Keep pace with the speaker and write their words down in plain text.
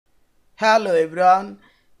Hello everyone,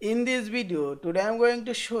 in this video today I am going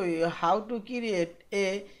to show you how to create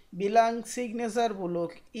a blank signature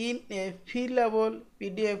block in a fillable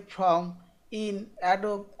PDF form in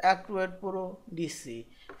Adobe Acrobat Pro DC.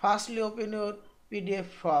 Firstly open your PDF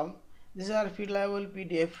form. These are fillable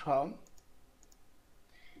PDF form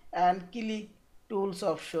and click tools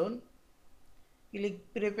option,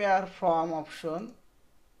 click prepare form option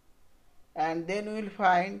and then you will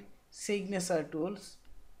find signature tools.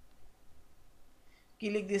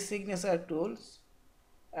 Click the signature tools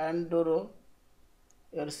and draw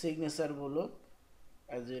your signature block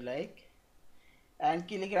as you like and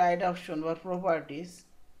click right option for properties.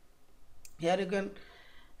 Here you can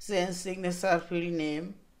change signature field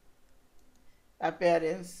name,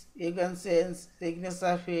 appearance. You can change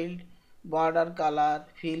signature field, border color,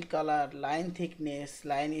 field color, line thickness,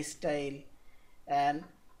 line style and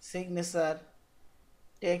signature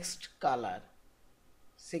text color,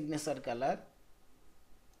 signature color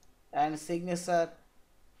and signature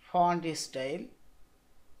font style.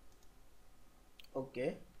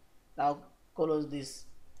 Okay, now close this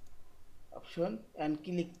option and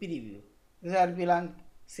click preview. These are blank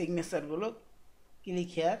signature block. Click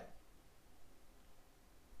here,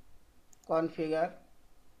 configure,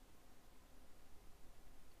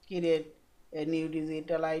 create a new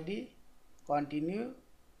digital ID, continue,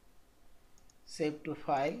 save to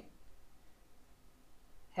file.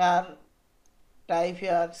 Here type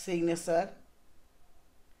your signature,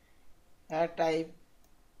 here type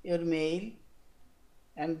your mail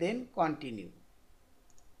and then continue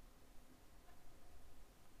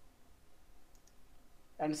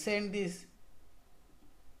and send this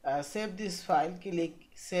save this file. Click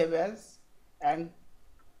save as and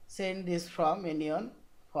send this from anyone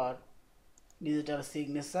for digital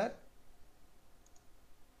signature.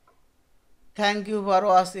 Thank you for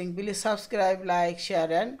watching. Please subscribe, like,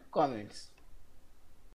 share and comments.